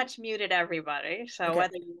pretty much muted everybody. So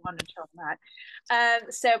whether you wanted to or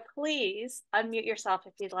not. So please unmute yourself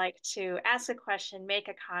if you'd like to ask a question, make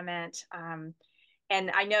a comment. And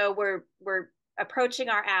I know we're approaching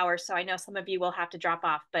our hour, so I know some of you will have to drop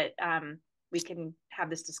off, but we can have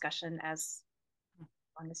this discussion as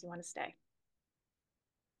long as you want to stay.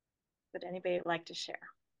 Would anybody like to share?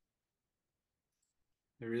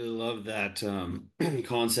 I really love that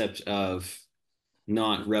concept of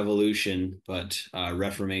not revolution, but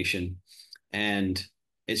reformation. And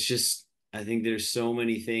it's just, I think there's so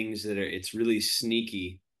many things that it's really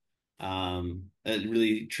sneaky, a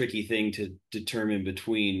really tricky thing to determine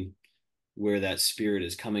between where that spirit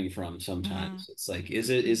is coming from sometimes. It's like, is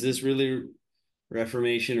this really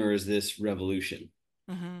reformation or is this revolution?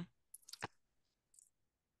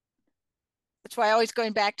 That's why I always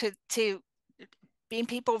going back to being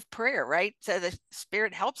people of prayer, right? So the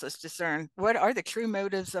Spirit helps us discern what are the true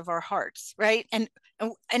motives of our hearts, right? And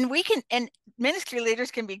we can, and ministry leaders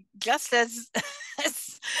can be just as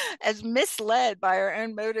misled by our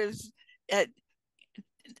own motives,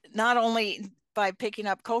 not only by picking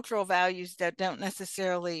up cultural values that don't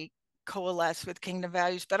necessarily coalesce with kingdom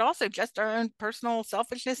values, but also just our own personal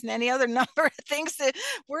selfishness and any other number of things that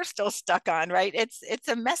we're still stuck on, right? It's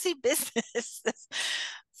a messy business.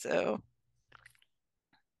 So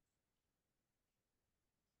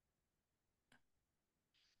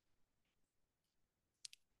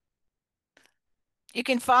You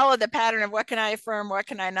can follow the pattern of what can I affirm, what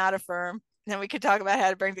can I not affirm. And then we could talk about how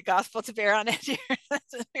to bring the gospel to bear on it.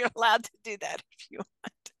 You're allowed to do that if you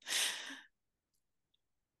want.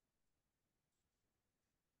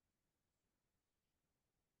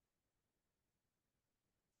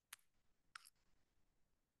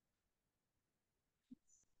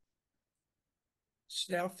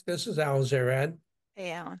 Steph, this is Al Zarad.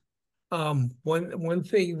 Hey, Alan. One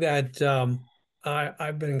thing that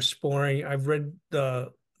I've been exploring, I've read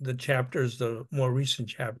the chapters, the more recent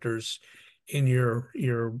chapters in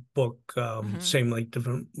your book, Same Lake,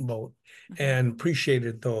 Different Boat, and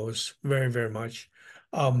appreciated those very, very much.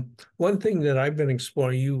 One thing that I've been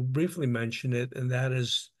exploring, you briefly mentioned it, and that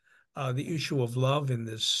is the issue of love in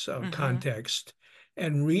this context.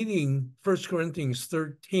 And reading 1 Corinthians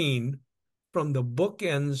 13 from the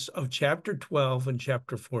bookends of chapter 12 and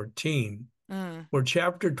chapter 14, where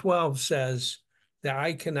chapter 12 says that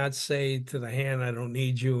I cannot say to the hand, I don't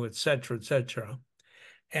need you, etc., etc.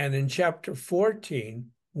 And in chapter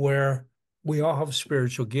 14, where we all have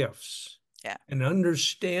spiritual gifts. Yeah. And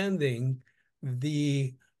understanding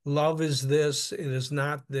the love is this, it is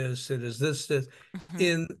not this, it is this,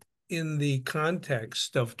 in the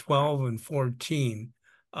context of 12 and 14,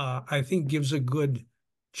 I think gives a good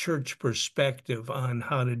church perspective on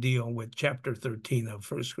how to deal with chapter 13 of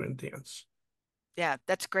 1 Corinthians. Yeah,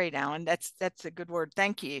 that's great, Alan. That's a good word.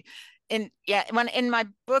 Thank you. And yeah, when in my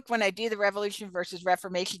book, when I do the Revolution versus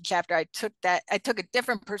Reformation chapter, I took a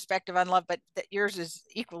different perspective on love, but yours is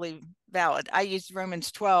equally valid. I used Romans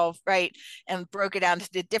 12, right, and broke it down to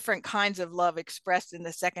the different kinds of love expressed in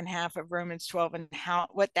the second half of Romans 12 and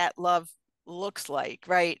what that love looks like,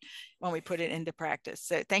 right, when we put it into practice.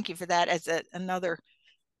 So thank you for that as another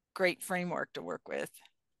great framework to work with.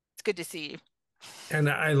 It's good to see you. And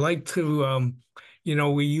I like to,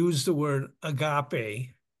 we use the word agape,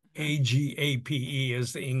 AGAPE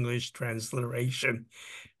as the English transliteration.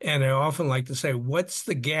 And I often like to say, what's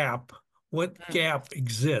the gap? What gap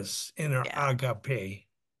exists in our agape?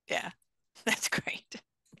 Yeah, that's great.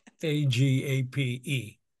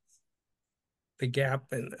 AGAPE. The gap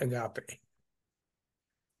in agape.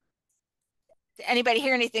 Did anybody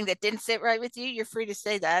hear anything that didn't sit right with you? You're free to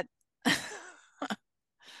say that.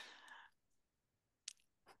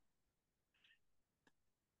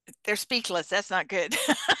 They're speechless. That's not good.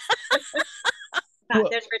 Well,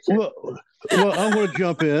 I want to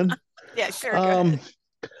jump in. Yeah, sure. Go ahead.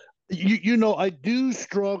 I do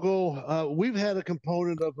struggle. We've had a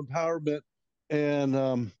component of empowerment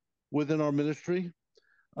and within our ministry.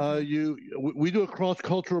 We do a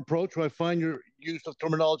cross-cultural approach where I find your use of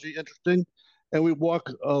terminology interesting, and we walk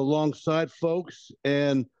alongside folks,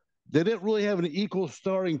 and they didn't really have an equal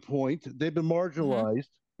starting point. They've been marginalized,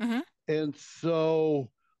 and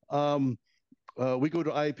so we go to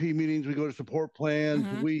IEP meetings, we go to support plans,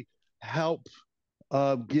 we help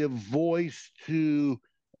give voice to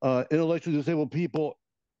intellectually disabled people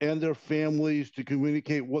and their families to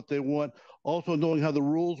communicate what they want. Also knowing how the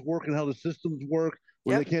rules work and how the systems work,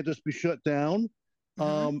 where they can't just be shut down.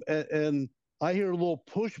 And I hear a little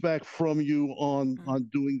pushback from you on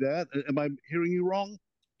doing that. Am I hearing you wrong?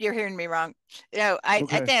 You're hearing me wrong. I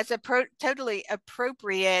think it's totally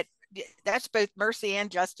appropriate. That's both mercy and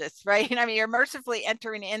justice, right? I mean, you're mercifully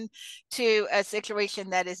entering into a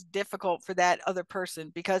situation that is difficult for that other person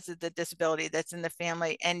because of the disability that's in the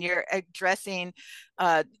family, and you're addressing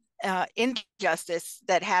injustice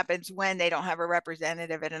that happens when they don't have a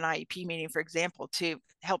representative at an IEP meeting, for example, to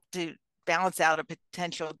help to balance out a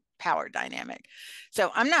potential power dynamic.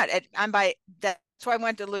 So I'm by that. That's why I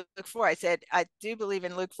went to Luke 4. I said, I do believe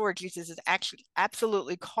in Luke 4, Jesus is actually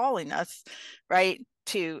absolutely calling us, right,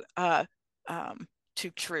 to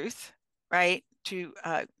truth, right, to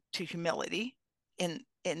humility in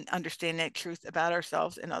understanding truth about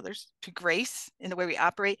ourselves and others, to grace in the way we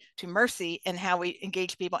operate, to mercy in how we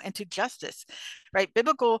engage people, and to justice, right?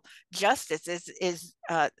 Biblical justice is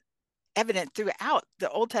evident throughout the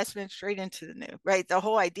Old Testament straight into the New, right? The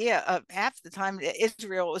whole idea of half the time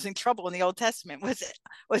Israel was in trouble in the Old Testament was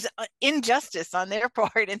injustice on their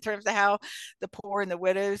part in terms of how the poor and the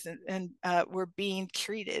widows and were being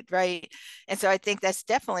treated, right? And so I think that's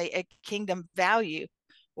definitely a kingdom value.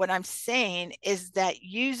 What I'm saying is that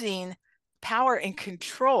using power and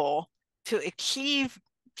control to achieve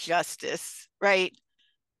justice, right,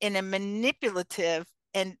 in a manipulative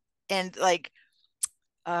and like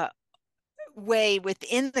way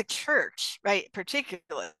within the church, right,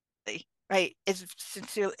 particularly, right,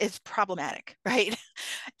 is problematic, right?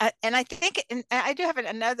 And I think, and I do have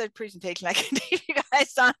another presentation I can do you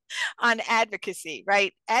guys on advocacy,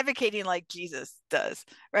 right? Advocating like Jesus does,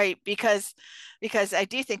 right? Because I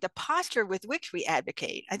do think the posture with which we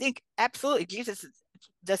advocate, I think absolutely Jesus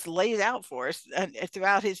just lays out for us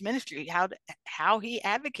throughout his ministry how he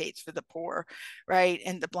advocates for the poor, right,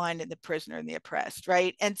 and the blind and the prisoner and the oppressed,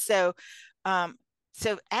 right? And so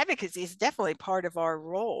so advocacy is definitely part of our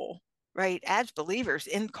role, right, as believers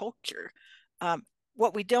in culture.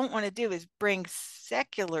 What we don't want to do is bring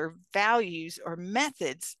secular values or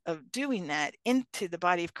methods of doing that into the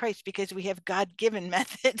body of Christ, because we have God-given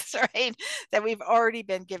methods, right, that we've already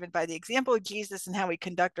been given by the example of Jesus and how we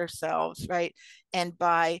conduct ourselves, right, and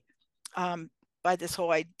by this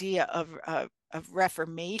whole idea of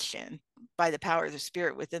reformation by the power of the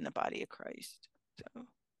Spirit within the body of Christ.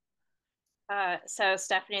 So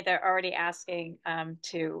Stephanie, they're already asking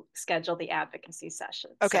to schedule the advocacy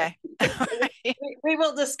session. Okay. So we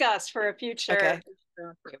will discuss for a future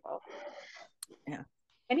approval. Yeah.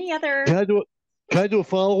 Any other? Can I do a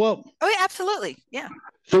follow-up? Oh, yeah, absolutely. Yeah.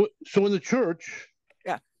 So in the church,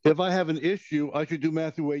 yeah, if I have an issue, I should do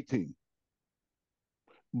Matthew 18.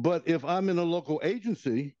 But if I'm in a local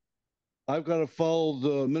agency, I've got to follow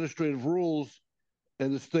the administrative rules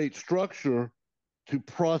and the state structure to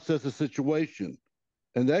process a situation.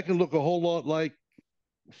 And that can look a whole lot like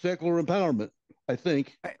secular empowerment, I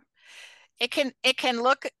think. Right. It can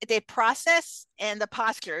look, the process and the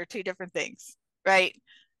posture are two different things, right?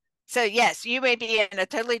 So yes, you may be in a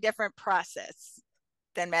totally different process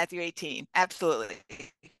than Matthew 18. Absolutely.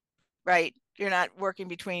 Right. You're not working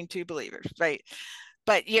between two believers, right?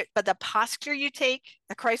 But the posture you take,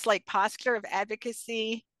 the Christ-like posture of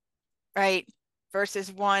advocacy, right,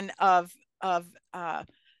 versus one of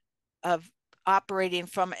operating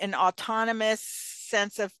from an autonomous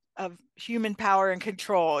sense of human power and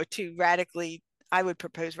control, to radically, I would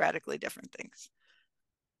propose radically different things.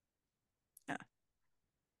 Yeah.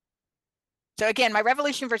 So again, my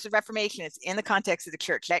revolution versus reformation is in the context of the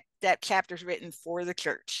church. That chapter is written for the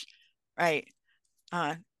church, right?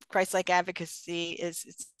 Christ-like advocacy is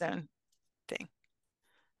its own thing,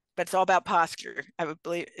 but it's all about posture. I would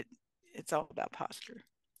believe it's all about posture.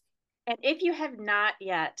 And if you have not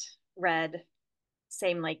yet read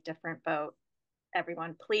Same Lake, Different Boat,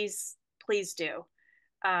 everyone, please do.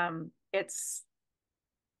 It's,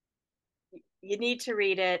 you need to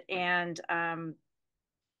read it. And I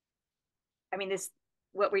mean, this,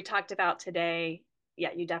 what we talked about today, yeah,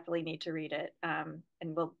 you definitely need to read it. And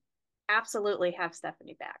we'll absolutely have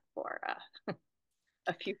Stephanie back for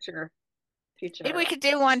a future. Maybe we could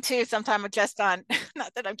do one too sometime, just on,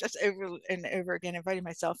 not that I'm just over and over again inviting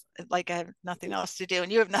myself like I have nothing else to do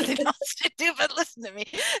and you have nothing else to do but listen to me.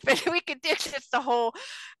 But we could do just a whole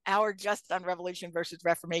hour just on revolution versus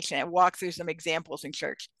reformation and walk through some examples in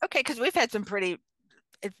church. Okay, because we've had some pretty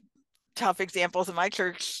tough examples in my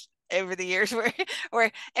church over the years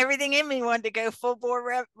where everything in me wanted to go full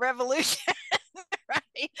bore revolution.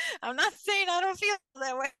 Right? I'm not saying I don't feel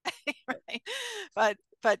that way, right?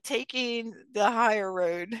 But taking the higher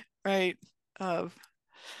road, right, of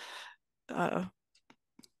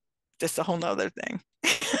just a whole nother thing.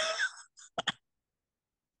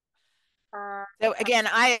 So again,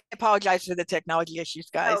 I apologize for the technology issues,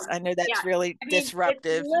 guys. I know that's really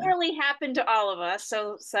disruptive. It literally happened to all of us.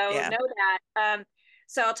 So yeah. Know that.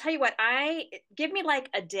 So I'll tell you what, give me like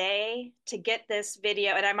a day to get this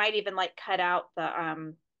video, and I might even like cut out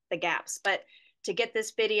the gaps, but to get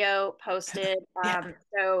this video posted.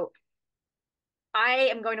 So I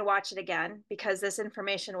am going to watch it again because this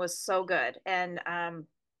information was so good. And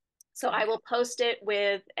so I will post it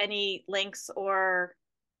with any links or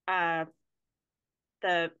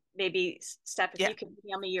maybe Steph, if you can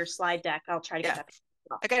email me your slide deck, I'll try to get that.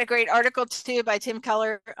 I got a great article too by Tim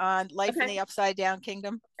Keller on life in the upside down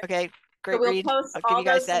kingdom. Okay, great read. I'll give you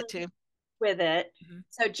guys that too. With it.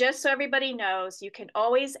 So just so everybody knows, you can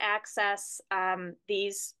always access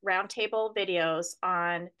these roundtable videos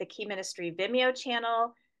on the Key Ministry Vimeo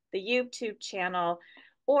channel, the YouTube channel,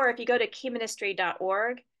 or if you go to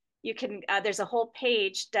keyministry.org, you can, there's a whole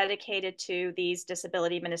page dedicated to these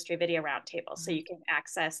disability ministry video roundtables. So you can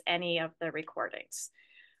access any of the recordings.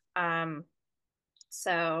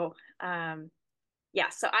 Yeah,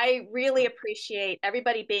 so I really appreciate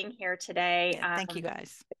everybody being here today. Thank you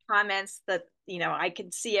guys. The comments that, I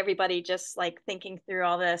can see everybody just like thinking through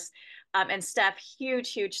all this. And Steph,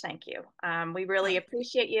 huge thank you. We really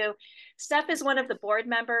appreciate you. Steph is one of the board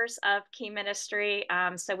members of Key Ministry.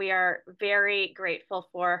 So we are very grateful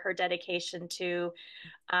for her dedication to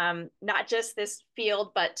not just this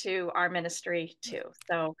field, but to our ministry too.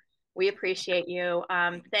 So We appreciate you.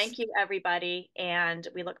 Thank you, everybody. And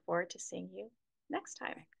we look forward to seeing you next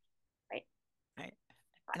time. Right.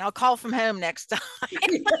 And I'll call from home next time.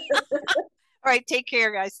 All right. Take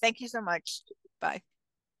care, guys. Thank you so much. Bye.